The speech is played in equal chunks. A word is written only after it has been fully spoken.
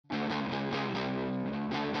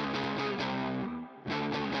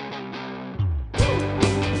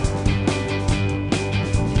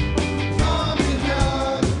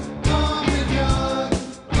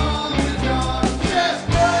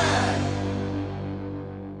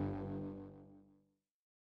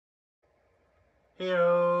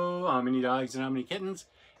Heyo, Omni Dogs and Omni Kittens.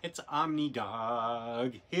 It's Omni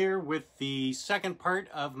Dog here with the second part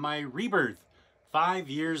of my rebirth 5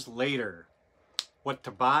 years later. What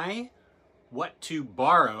to buy, what to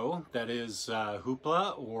borrow, that is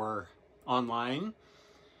Hoopla or online,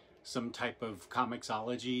 some type of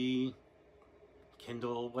comicsology,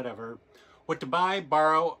 Kindle, whatever. What to buy,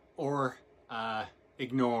 borrow, or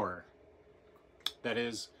ignore. That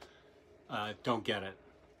is, don't get it.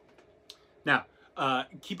 Now,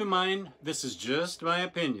 keep in mind, this is just my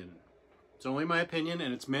opinion. It's only my opinion,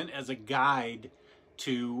 and it's meant as a guide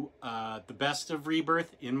to the best of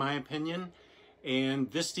Rebirth, in my opinion.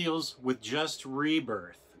 And this deals with just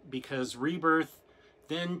Rebirth, because Rebirth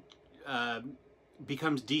then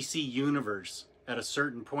becomes DC Universe at a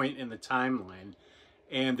certain point in the timeline,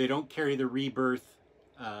 and they don't carry the Rebirth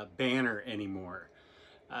banner anymore.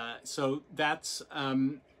 So that's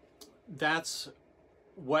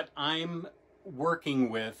what I'm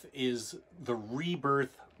working with, is the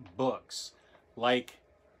Rebirth books, like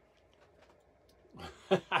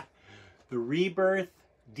the Rebirth,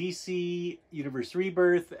 DC Universe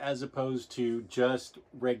Rebirth, as opposed to just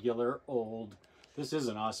regular old. This is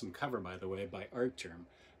an awesome cover, by the way, by Artgerm.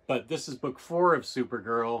 But this is book 4 of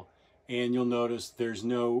Supergirl, and you'll notice there's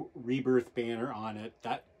no Rebirth banner on it.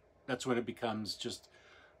 That's when it becomes just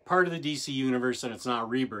part of the DC Universe, and it's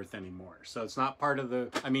not Rebirth anymore. So it's not part of the,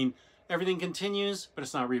 I mean, everything continues, but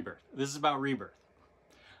it's not Rebirth. This is about Rebirth.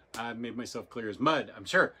 I've made myself clear as mud, I'm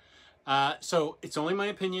sure. So it's only my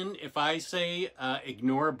opinion. If I say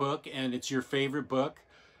ignore a book and it's your favorite book,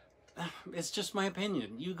 it's just my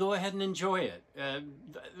opinion. You go ahead and enjoy it.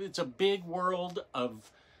 It's a big world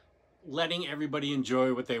of letting everybody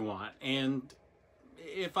enjoy what they want. And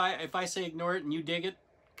if I say ignore it and you dig it,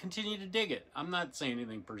 continue to dig it. I'm not saying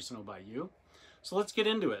anything personal by you. So let's get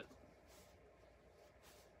into it.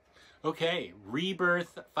 Okay,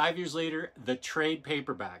 Rebirth, 5 years later, the trade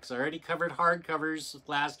paperbacks. I already covered hardcovers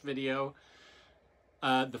last video.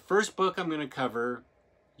 The first book I'm going to cover,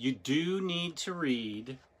 you do need to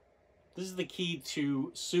read. This is the key to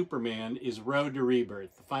Superman, is Road to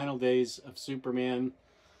Rebirth, the final days of Superman.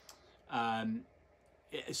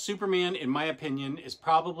 Superman, in my opinion, is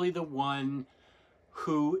probably the one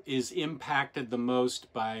who is impacted the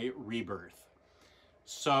most by Rebirth.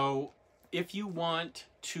 So if you want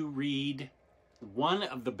to read one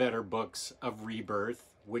of the better books of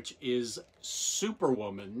Rebirth, which is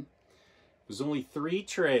Superwoman, there's only 3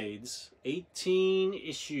 trades, 18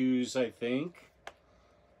 issues, I think.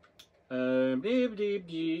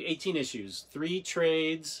 18 issues, 3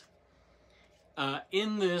 trades.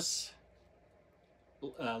 In this,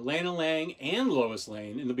 Lana Lang and Lois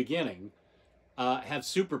Lane, in the beginning, have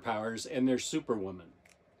superpowers, and they're Superwoman.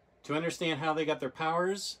 To understand how they got their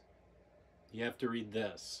powers, you have to read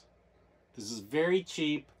this. This is very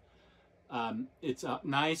cheap. It's a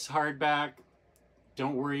nice hardback.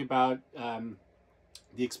 Don't worry about the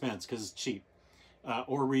expense, because it's cheap.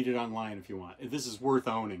 Or read it online if you want. This is worth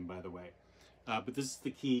owning, by the way. But this is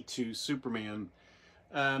the key to Superman.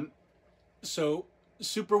 So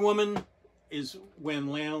Superwoman is when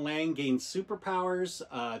Lana Lang gains superpowers.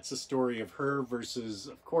 It's a story of her versus,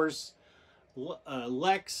 of course,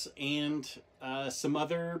 Lex, and some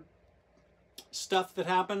other stuff that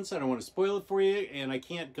happens. I don't want to spoil it for you, and I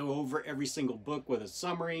can't go over every single book with a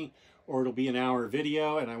summary, or it'll be an hour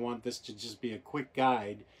video, and I want this to just be a quick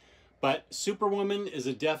guide. But Superwoman is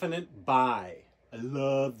a definite buy. I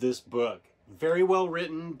love this book. Very well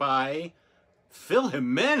written by Phil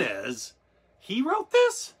Jimenez. He wrote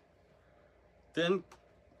this? Then,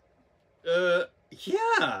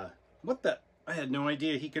 yeah. What the? I had no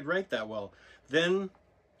idea he could write that well. Then,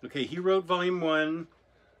 okay, he wrote volume 1.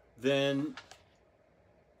 Then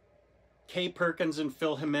Kay Perkins and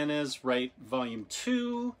Phil Jimenez write volume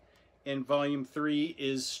 2. And volume 3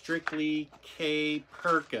 is strictly Kay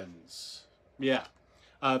Perkins. Yeah.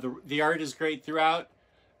 The art is great throughout.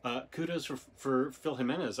 Kudos for Phil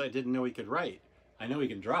Jimenez. I didn't know he could write. I know he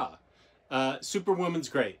can draw. Superwoman's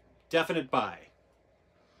great. Definite buy.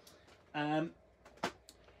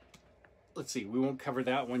 Let's see. We won't cover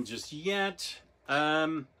that one just yet.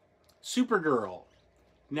 Supergirl.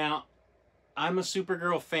 Now, I'm a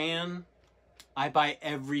Supergirl fan. I buy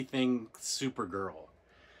everything Supergirl.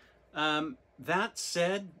 That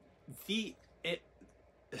said,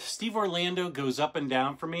 Steve Orlando goes up and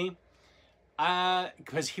down for me,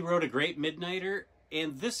 because he wrote a great Midnighter,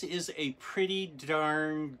 and this is a pretty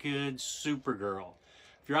darn good Supergirl.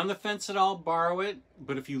 If you're on the fence at all, borrow it,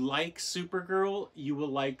 but if you like Supergirl, you will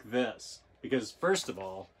like this. Because first of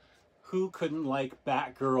all, who couldn't like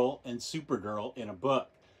Batgirl and Supergirl in a book?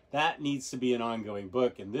 That needs to be an ongoing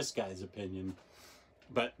book, in this guy's opinion.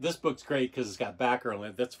 But this book's great because it's got Batgirl in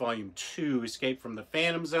it. That's volume 2, Escape from the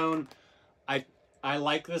Phantom Zone. I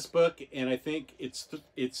like this book, and I think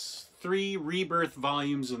it's 3 Rebirth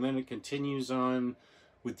volumes, and then it continues on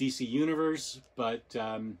with DC Universe. But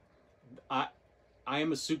I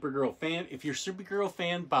am a Supergirl fan. If you're a Supergirl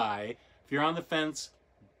fan, buy. If you're on the fence,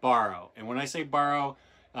 borrow. And when I say borrow,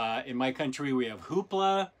 in my country we have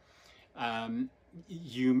Hoopla.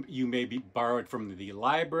 You may borrow it from the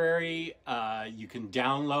library. You can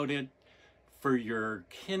download it for your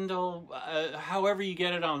Kindle. However you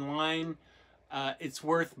get it online, it's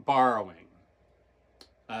worth borrowing.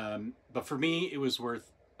 But for me, it was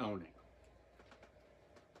worth owning.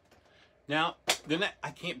 Now,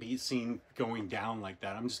 I can't be seen going down like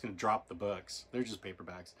that. I'm just going to drop the books. They're just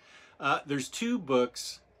paperbacks. There's 2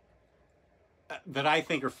 books that I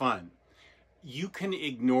think are fun. You can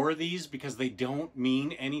ignore these because they don't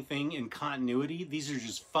mean anything in continuity. These are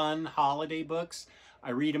just fun holiday books.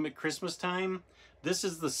 I read them at Christmas time. This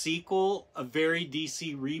is the sequel, a very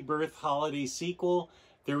DC Rebirth holiday sequel.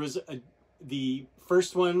 There was the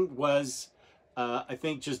first one was, I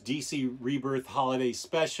think, just DC Rebirth holiday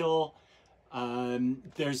special.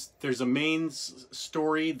 There's a main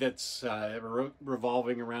story that's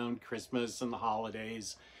revolving around Christmas and the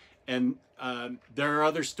holidays. And there are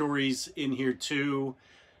other stories in here too.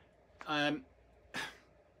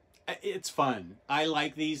 It's fun. I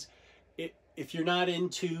like these. If you're not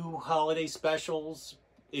into holiday specials,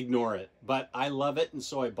 ignore it. But I love it, and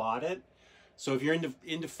so I bought it. So if you're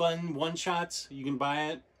into fun one-shots, you can buy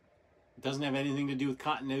it. It doesn't have anything to do with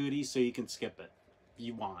continuity, so you can skip it if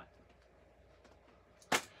you want.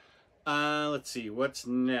 Let's see, what's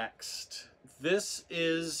next? This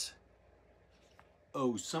is...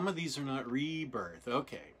 Oh, some of these are not Rebirth.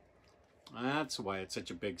 Okay. That's why it's such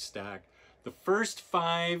a big stack. The first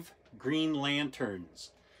 5 Green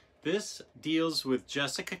Lanterns. This deals with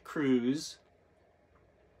Jessica Cruz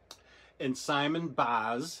and Simon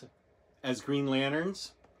Baz as Green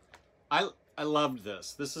Lanterns. I loved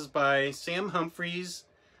this. This is by Sam Humphries.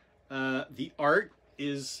 The art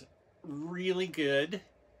is really good.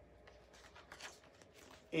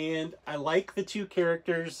 And I like the 2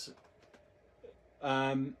 characters.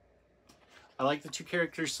 I like the 2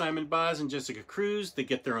 characters, Simon Baz and Jessica Cruz. They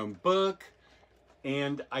get their own book,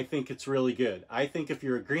 and I think it's really good. I think if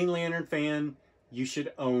you're a Green Lantern fan, you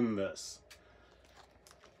should own this.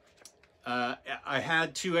 I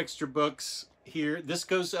had 2 extra books here. This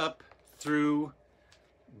goes up through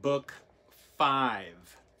book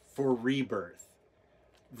 5 for Rebirth.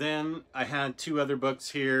 Then I had 2 other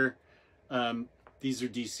books here. These are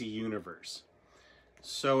DC Universe.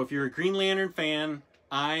 So if you're a Green Lantern fan,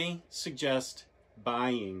 I suggest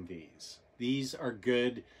buying these. These are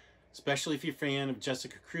good, especially if you're a fan of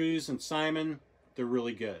Jessica Cruz and Simon. They're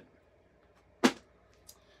really good.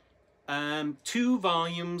 2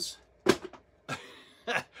 volumes,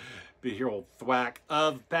 be here old thwack,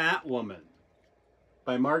 of Batwoman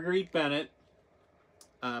by Marguerite Bennett.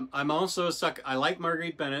 I'm also a sucker. I like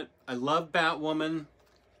Marguerite Bennett. I love Batwoman.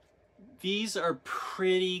 These are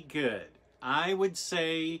pretty good. I would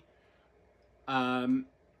say I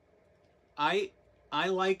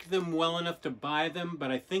like them well enough to buy them, but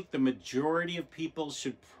I think the majority of people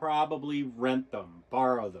should probably rent them,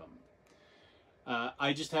 borrow them.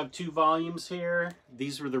 I just have 2 volumes here.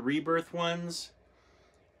 These were the Rebirth ones.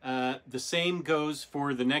 The same goes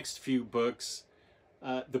for the next few books.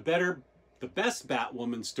 The best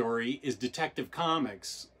Batwoman story is Detective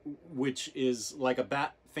Comics, which is like a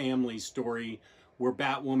Bat family story where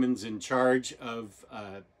Batwoman's in charge of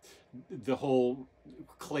the whole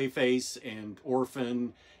Clayface and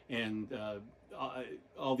Orphan and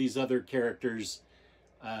all these other characters.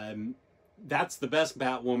 That's the best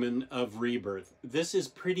Batwoman of Rebirth. This is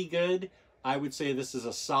pretty good. I would say this is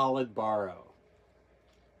a solid borrow.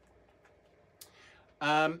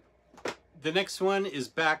 The next one is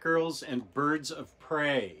Batgirls and Birds of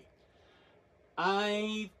Prey.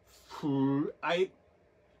 I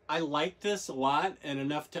like this a lot and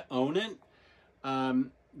enough to own it.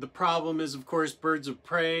 The problem is, of course, Birds of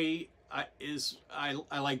Prey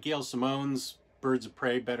I like Gail Simone's Birds of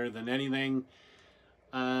Prey better than anything.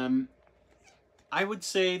 I would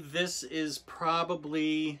say this is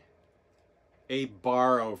probably a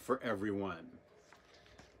borrow for everyone.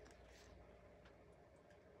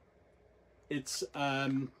 It's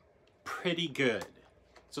pretty good.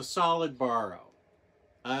 It's a solid borrow.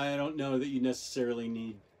 I don't know that you necessarily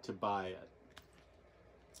need to buy it.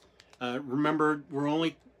 Remember, we're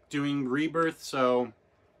only doing Rebirth, so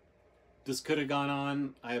this could have gone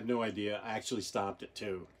on. I have no idea. I actually stopped it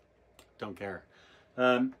too. Don't care.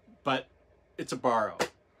 But it's a borrow.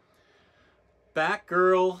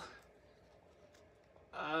 Batgirl,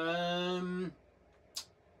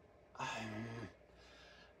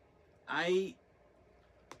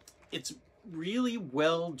 it's really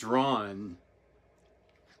well drawn,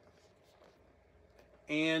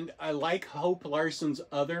 and I like Hope Larson's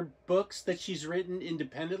other books that she's written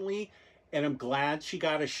independently, and I'm glad she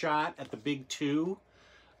got a shot at the big two.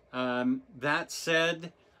 That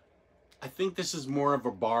said, I think this is more of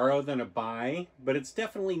a borrow than a buy, but it's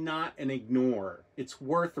definitely not an ignore. It's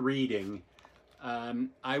worth reading.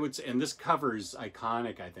 I would say, and this cover's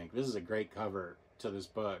iconic, I think. This is a great cover to this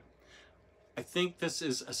book. I think this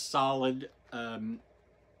is a solid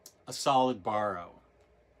borrow.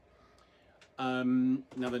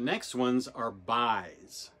 Now the next ones are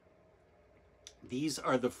buys. These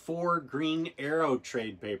are the 4 Green Arrow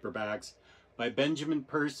trade paperbacks by Benjamin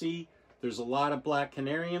Percy. There's a lot of Black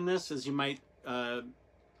Canary in this, as you might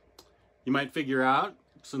figure out,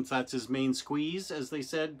 since that's his main squeeze, as they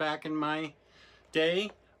said back in my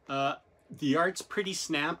day. The art's pretty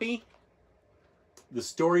snappy. The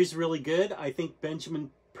story's really good. I think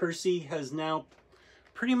Benjamin Percy has now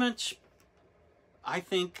pretty much, I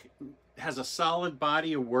think, has a solid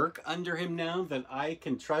body of work under him now that I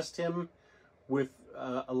can trust him with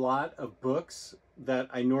a lot of books that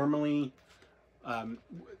I normally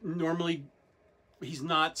he's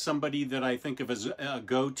not somebody that I think of as a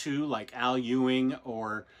go-to like Al Ewing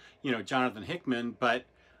or, you know, Jonathan Hickman, but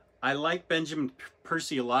I like Benjamin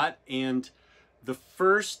Percy a lot, and the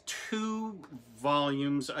first 2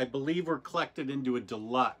 volumes, I believe, were collected into a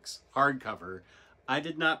deluxe hardcover. I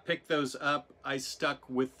did not pick those up. I stuck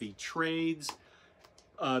with the trades.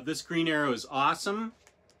 This Green Arrow is awesome.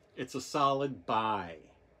 It's a solid buy.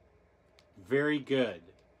 Very good.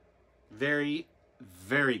 Very,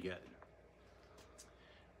 very good.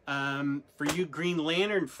 For you Green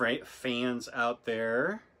Lantern fans out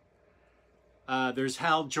there, there's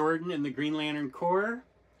Hal Jordan in the Green Lantern Corps.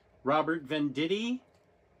 Robert Venditti,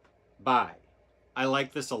 buy. I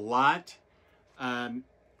like this a lot.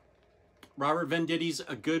 Robert Venditti's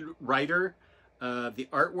a good writer. The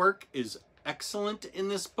artwork is excellent in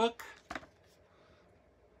this book.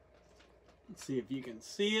 Let's see if you can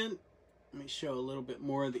see it. Let me show a little bit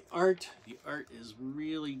more of the art. The art is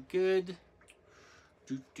really good.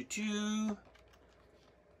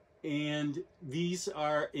 And these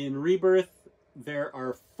are in Rebirth. There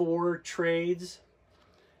are 4 trades,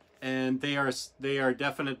 and they are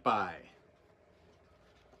definite buy.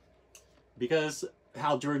 Because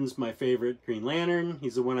Hal Jordan's my favorite Green Lantern.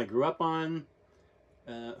 He's the one I grew up on.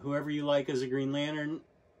 Whoever you like as a Green Lantern,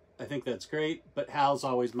 I think that's great. But Hal's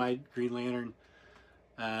always my Green Lantern.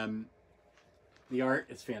 The art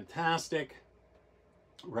is fantastic.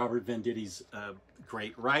 Robert Venditti's a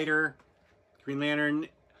great writer. Green Lantern.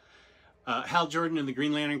 Hal Jordan in the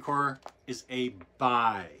Green Lantern Corps is a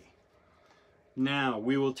buy. Now,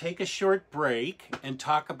 we will take a short break and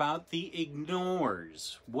talk about the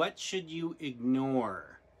ignores. What should you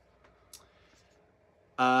ignore?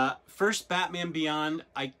 First, Batman Beyond.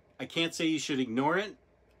 I can't say you should ignore it.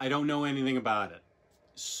 I don't know anything about it.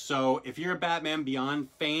 So, if you're a Batman Beyond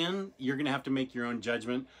fan, you're going to have to make your own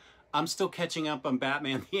judgment. I'm still catching up on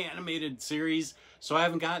Batman the Animated Series, so I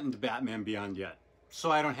haven't gotten to Batman Beyond yet.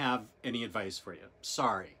 So I don't have any advice for you.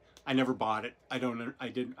 Sorry. I never bought it.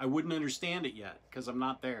 I wouldn't understand it yet because I'm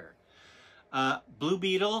not there. Blue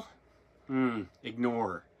Beetle,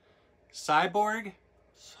 ignore. Cyborg,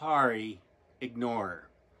 sorry, ignore.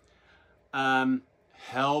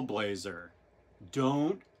 Hellblazer,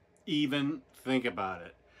 don't even think about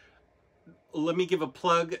it. Let me give a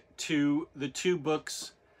plug to the 2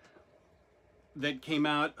 books that came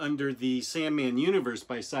out under the Sandman universe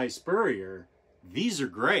by Cy Spurrier. These are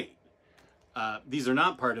great. These are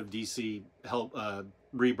not part of DC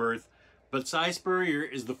Rebirth, but Cy Spurrier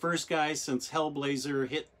is the first guy since Hellblazer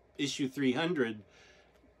hit issue 300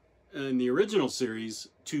 in the original series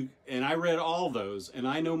and I read all those, and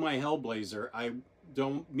I know my Hellblazer. I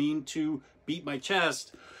don't mean to beat my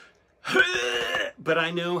chest, but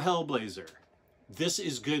I know Hellblazer. This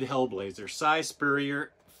is good Hellblazer. Cy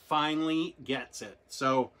Spurrier finally gets it.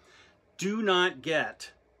 So do not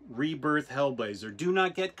get Rebirth Hellblazer. Do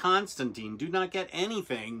not get Constantine. Do not get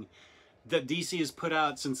anything that DC has put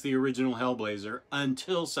out since the original Hellblazer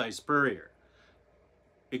until Cy Spurrier.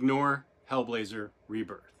 Ignore Hellblazer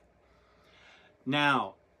Rebirth.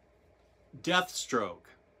 Now, Deathstroke.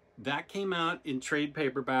 That came out in trade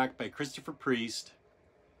paperback by Christopher Priest,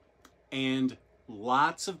 and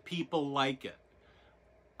lots of people like it.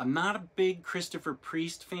 I'm not a big Christopher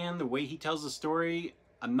Priest fan, the way he tells the story.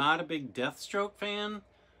 I'm not a big Deathstroke fan,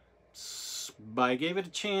 but I gave it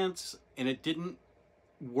a chance, and it didn't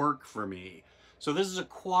work for me. So this is a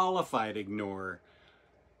qualified ignore.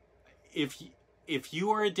 If you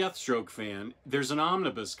are a Deathstroke fan, there's an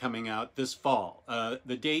omnibus coming out this fall.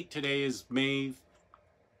 The date today is May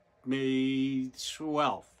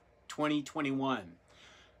 12th, 2021.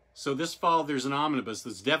 So this fall there's an omnibus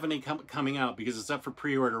that's definitely coming out because it's up for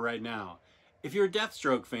pre-order right now. If you're a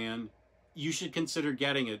Deathstroke fan, you should consider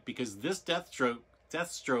getting it because this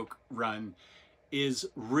Deathstroke run is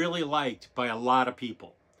really liked by a lot of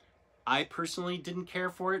people. I personally didn't care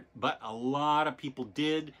for it, but a lot of people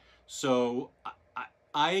did. So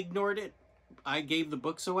I ignored it. I gave the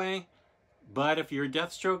books away. But if you're a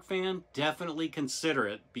Deathstroke fan, definitely consider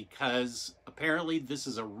it because apparently this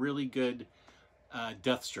is a really good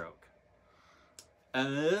Deathstroke.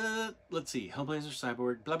 Let's see. Hellblazer,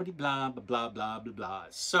 Cyborg, blah, blah, blah, blah, blah, blah, blah.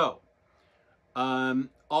 So,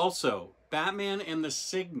 also, Batman and the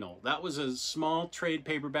Signal. That was a small trade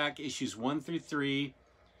paperback, issues 1 through 3.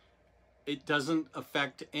 It doesn't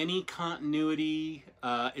affect any continuity.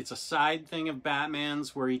 It's a side thing of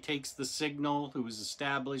Batman's where he takes the Signal, who was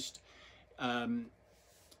established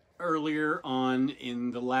earlier on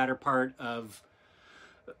in the latter part of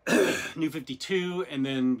New 52, and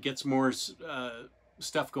then gets more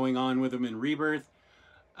stuff going on with him in Rebirth.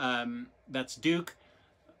 That's Duke.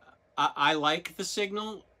 I like the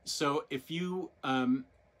Signal, so if you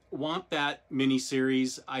want that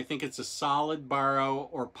miniseries, I think it's a solid borrow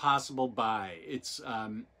or possible buy. It's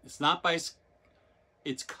not by,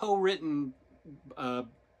 it's co-written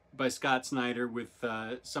by Scott Snyder with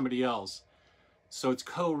somebody else, so it's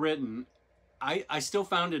co-written. I still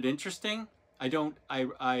found it interesting. I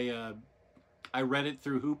read it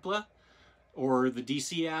through Hoopla or the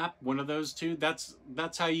DC app, one of those two. That's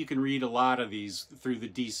how you can read a lot of these, through the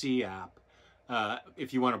DC app,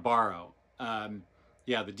 if you want to borrow.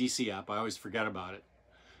 Yeah, the DC app, I always forget about it.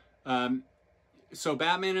 So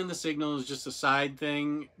Batman and the Signal is just a side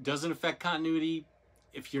thing, doesn't affect continuity.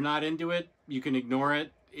 If you're not into it, you can ignore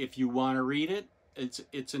it. If you want to read it,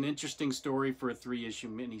 it's an interesting story for a 3-issue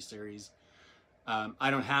miniseries. I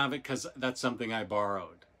don't have it because that's something I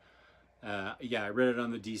borrowed. Yeah, I read it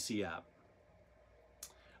on the DC app.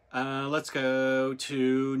 Let's go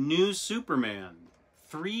to New Superman.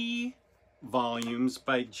 3 volumes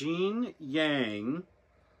by Gene Yang.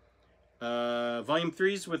 Volume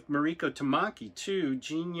 3 is with Mariko Tamaki too.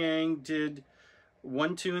 Gene Yang did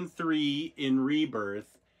 1, 2, and 3 in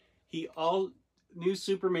Rebirth. New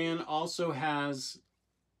Superman also has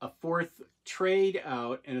a 4th trade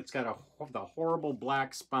out, and it's got the horrible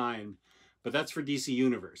black spine, but that's for DC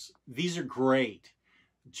Universe. These are great.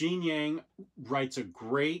 Gene Yang writes a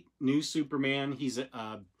great New Superman. He's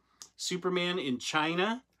a Superman in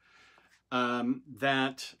China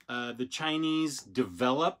that the Chinese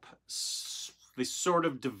develop. They sort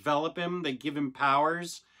of develop him. They give him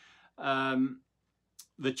powers.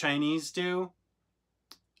 The Chinese do.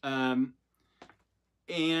 And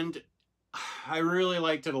I really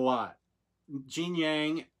liked it a lot. Gene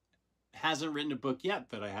Yang hasn't written a book yet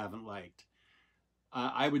that I haven't liked.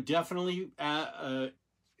 I would definitely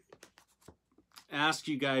ask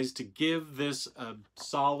you guys to give this a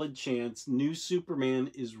solid chance. New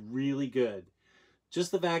Superman is really good.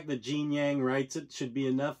 Just the fact that Gene Yang writes it should be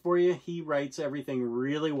enough for you. He writes everything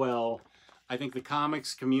really well. I think the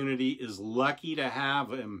comics community is lucky to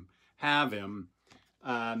have him.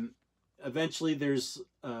 Eventually there's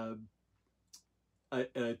a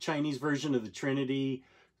Chinese version of the Trinity,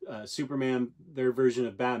 Superman, their version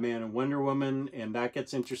of Batman and Wonder Woman, and that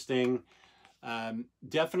gets interesting.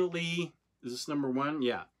 Definitely, is this number 1?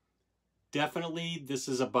 Yeah. Definitely this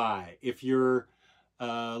is a buy. If you're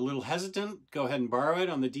a little hesitant, go ahead and borrow it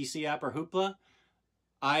on the DC app or Hoopla.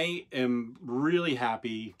 I am really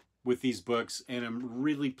happy with these books, and I'm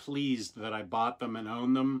really pleased that I bought them and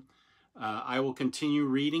own them. I will continue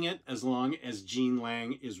reading it as long as Gene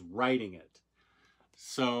Lang is writing it.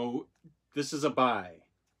 So this is a buy.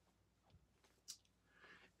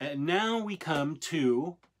 And now we come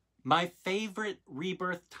to my favorite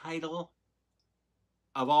Rebirth title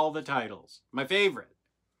of all the titles. My favorite.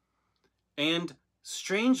 And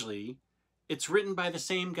strangely, it's written by the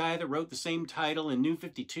same guy that wrote the same title in New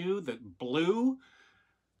 52, the blue.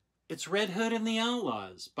 It's Red Hood and the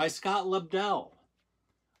Outlaws by Scott Lobdell.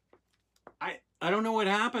 I don't know what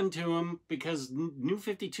happened to him because New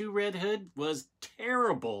 52 Red Hood was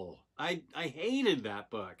terrible. I hated that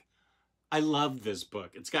book. I love this book.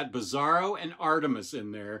 It's got Bizarro and Artemis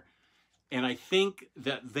in there, and I think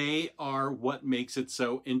that they are what makes it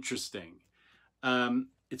so interesting.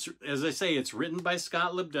 It's, as I say, it's written by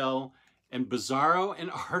Scott Lobdell, and Bizarro and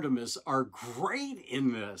Artemis are great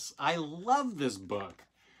in this. I love this book.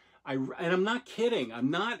 And I'm not kidding.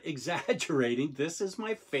 I'm not exaggerating. This is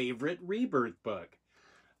my favorite Rebirth book.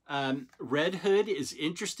 Red Hood is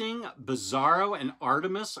interesting. Bizarro and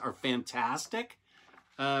Artemis are fantastic.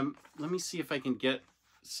 Let me see if I can get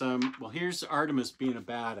some. Well, here's Artemis being a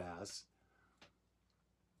badass.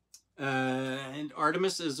 And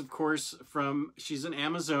Artemis is, of course, she's an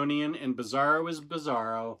Amazonian, and Bizarro is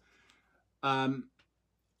Bizarro.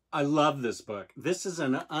 I love this book. This is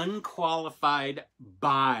an unqualified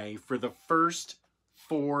buy for the first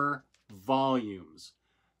 4 volumes.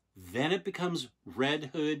 Then it becomes Red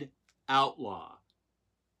Hood Outlaw.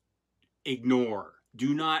 Ignore.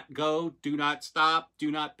 Do not go. Do not stop.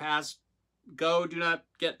 Do not pass. Go. Do not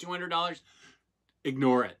get $200.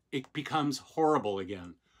 Ignore it. It becomes horrible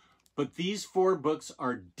again. But these 4 books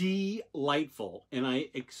are delightful. And I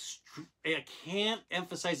can't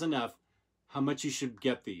emphasize enough how much you should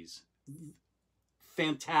get these.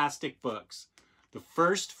 Fantastic books. The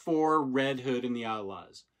first 4 Red Hood and the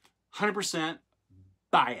Outlaws. 100%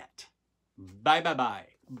 buy it. Buy. Buy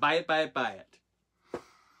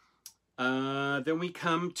it. Then we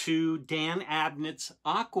come to Dan Abnett's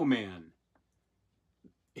Aquaman.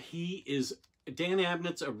 Dan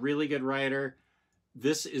Abnett's a really good writer.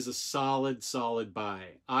 This is a solid buy.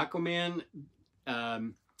 Aquaman,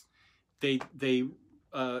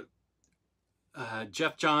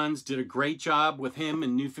 Jeff Johns did a great job with him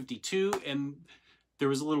in New 52, and there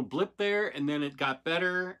was a little blip there, and then it got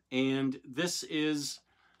better, and this is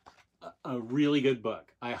a really good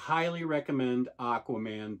book. I highly recommend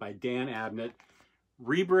Aquaman by Dan Abnett.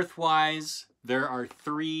 Rebirth-wise, there are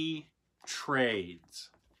 3 trades.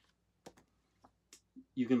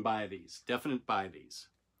 You can buy these. Definite buy these.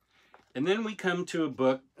 And then we come to a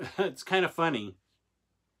book. It's kind of funny.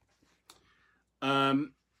 Well,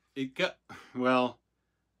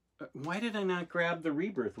 why did I not grab the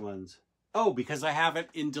Rebirth ones? Oh, because I have it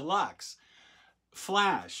in deluxe.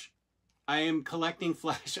 Flash. I am collecting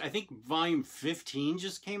Flash. I think volume 15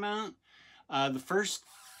 just came out. The first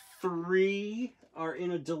 3 are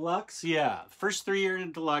in a deluxe. Yeah, the first 3 are in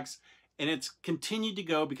a deluxe. And it's continued to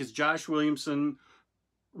go because Josh Williamson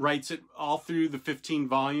writes it all through the 15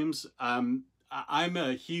 volumes. I'm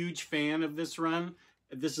a huge fan of this run.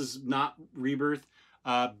 This is not Rebirth,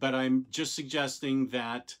 but I'm just suggesting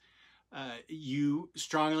that you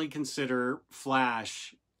strongly consider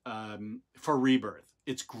Flash for Rebirth.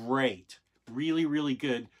 It's great. Really, really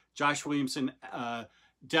good. Josh Williamson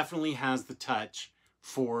definitely has the touch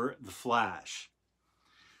for the Flash.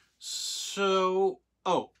 So,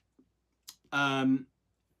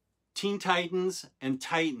 Teen Titans and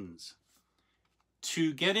Titans.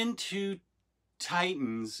 To get into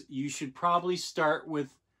Titans, you should probably start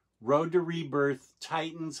with Road to Rebirth,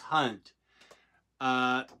 Titans Hunt.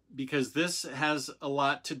 Because this has a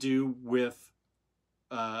lot to do with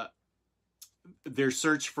their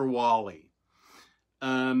search for Wally.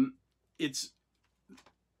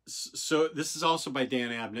 So this is also by Dan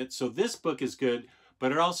Abnett. So this book is good,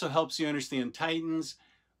 but it also helps you understand Titans.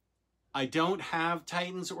 I don't have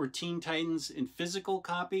Titans or Teen Titans in physical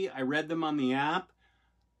copy. I read them on the app.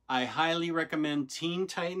 I highly recommend Teen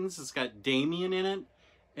Titans. It's got Damian in it.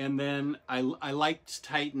 And then I liked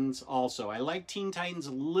Titans also. I like Teen Titans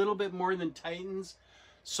a little bit more than Titans.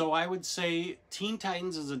 So I would say Teen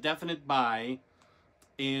Titans is a definite buy.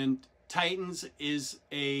 And Titans is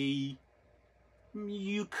you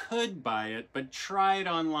could buy it, but try it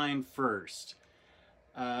online first.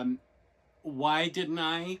 Why didn't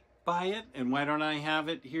I buy it? And why don't I have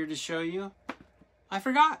it here to show you? I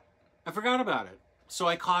forgot. I forgot about it. So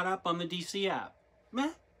I caught up on the DC app.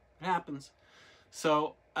 Meh, it happens.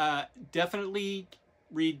 So definitely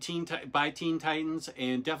buy Teen Titans,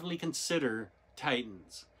 and definitely consider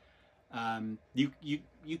Titans.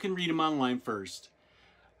 You can read them online first.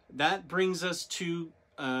 That brings us to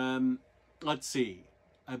let's see.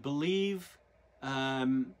 I believe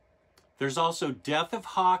there's also Death of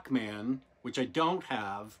Hawkman, which I don't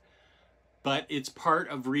have, but it's part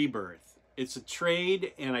of Rebirth. It's a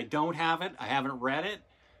trade, and I don't have it. I haven't read it,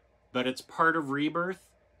 but it's part of Rebirth.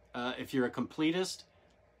 If you're a completist,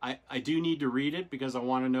 I do need to read it because I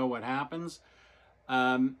want to know what happens.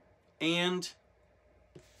 And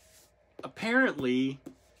apparently,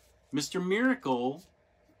 Mr. Miracle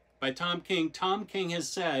by Tom King. Tom King has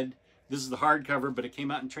said, this is the hardcover, but it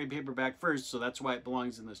came out in trade paperback first, so that's why it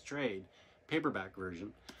belongs in this trade paperback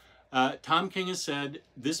version. Tom King has said,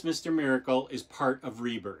 this Mr. Miracle is part of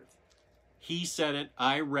Rebirth. He said it,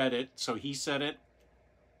 I read it, so he said it.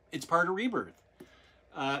 It's part of Rebirth.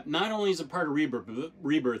 Not only is it part of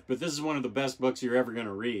Rebirth, but this is one of the best books you're ever going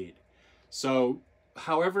to read. So,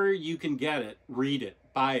 however you can get it, read it,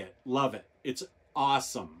 buy it, love it. It's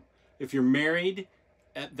awesome. If you're married,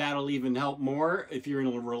 that'll even help more. If you're in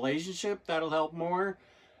a relationship, that'll help more,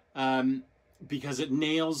 because it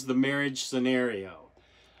nails the marriage scenario.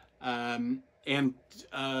 And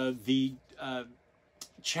the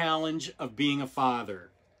challenge of being a father.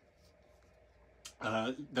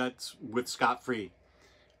 That's with Scott Free.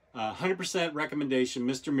 100% recommendation,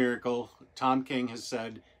 Mr. Miracle. Tom King has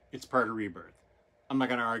said it's part of Rebirth. I'm not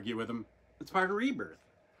going to argue with him. It's part of Rebirth.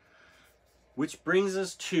 Which brings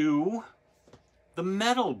us to the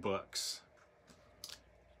metal books.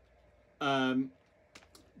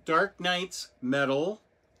 Dark Knight's Metal.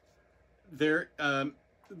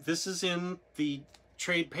 This is in the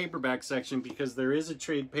trade paperback section because there is a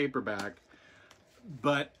trade paperback.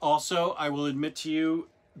 But also, I will admit to you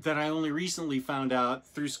that I only recently found out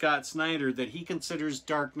through Scott Snyder that he considers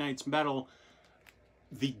Dark Knight's Metal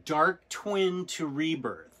the dark twin to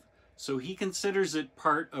Rebirth. So he considers it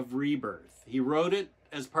part of Rebirth. He wrote it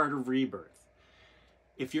as part of Rebirth.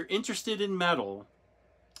 If you're interested in metal,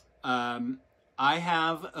 I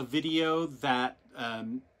have a video that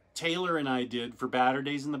Taylor and I did for Batter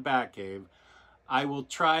Days in the Batcave. I will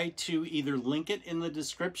try to either link it in the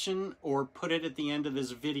description or put it at the end of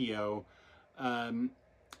this video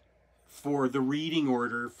for the reading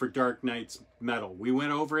order for Dark Knight's Metal. We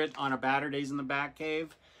went over it on a Batter Days in the Batcave,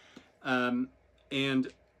 and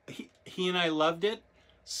he and I loved it.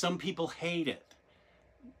 Some people hate it.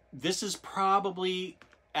 This is probably,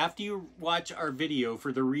 after you watch our video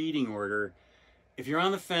for the reading order, if you're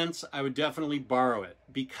on the fence, I would definitely borrow it,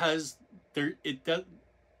 because there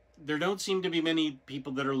don't seem to be many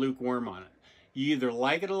people that are lukewarm on it. You either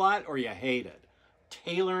like it a lot or you hate it.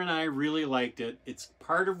 Taylor and I really liked it. It's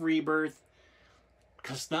part of Rebirth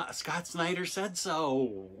because Scott Snyder said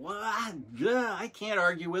so. What? I can't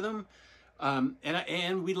argue with him.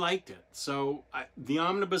 And we liked it. So the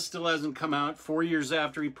omnibus still hasn't come out 4 years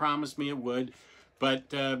after he promised me it would.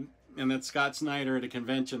 But, and that's Scott Snyder at a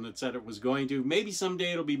convention that said it was going to. Maybe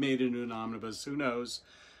someday it'll be made into an omnibus. Who knows?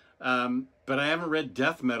 But I haven't read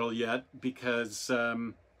Death Metal yet because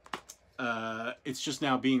it's just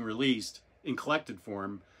now being released in collected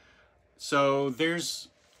form. So there's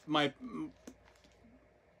my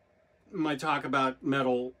talk about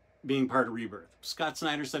metal being part of Rebirth. Scott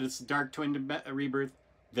Snyder said it's the dark twin to Rebirth.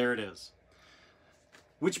 There it is.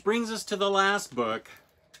 Which brings us to the last book,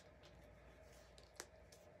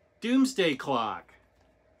 Doomsday Clock.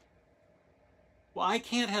 Well, I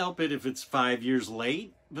can't help it if it's 5 years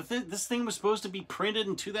late. This thing was supposed to be printed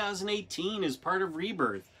in 2018 as part of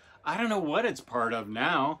Rebirth. I don't know what it's part of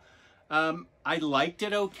now. I liked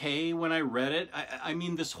it okay when I read it. I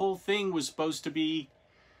mean, this whole thing was supposed to be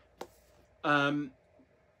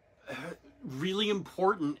really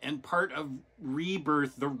important and part of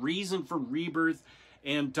Rebirth, the reason for Rebirth,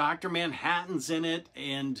 and Dr. Manhattan's in it,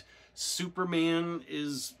 and Superman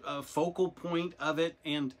is a focal point of it,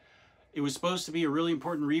 and it was supposed to be a really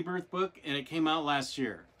important Rebirth book, and it came out last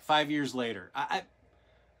year, 5 years later.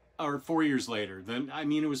 Or 4 years later. Then, I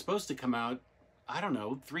mean, it was supposed to come out, I don't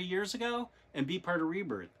know, 3 years ago and be part of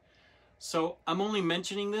Rebirth. So I'm only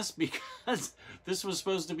mentioning this because this was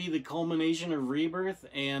supposed to be the culmination of Rebirth,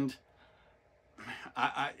 and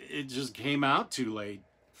it just came out too late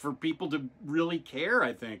for people to really care,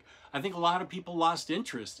 I think. I think a lot of people lost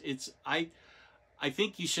interest. I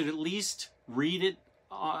think you should at least read it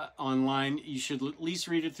online. You should at least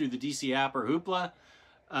read it through the DC app or Hoopla,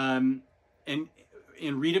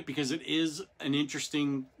 and read it because it is an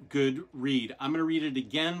interesting, good read. I'm going to read it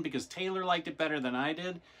again because Taylor liked it better than I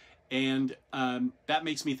did, and that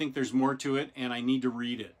makes me think there's more to it, and I need to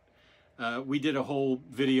read it. We did a whole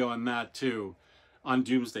video on that too, on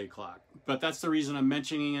Doomsday Clock. But that's the reason I'm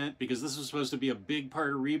mentioning it, because this was supposed to be a big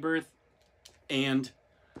part of Rebirth, and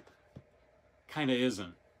kind of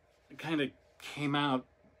isn't. It kind of came out,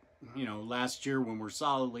 you know, last year when we're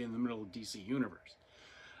solidly in the middle of DC Universe.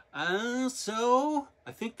 So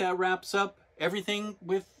I think that wraps up everything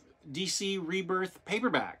with DC Rebirth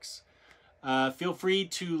paperbacks. Feel free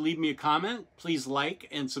to leave me a comment. Please like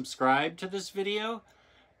and subscribe to this video.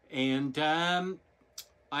 And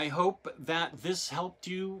I hope that this helped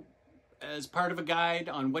you as part of a guide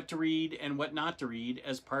on what to read and what not to read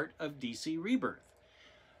as part of DC Rebirth.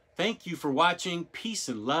 Thank you for watching. Peace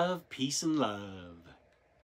and love, peace and love.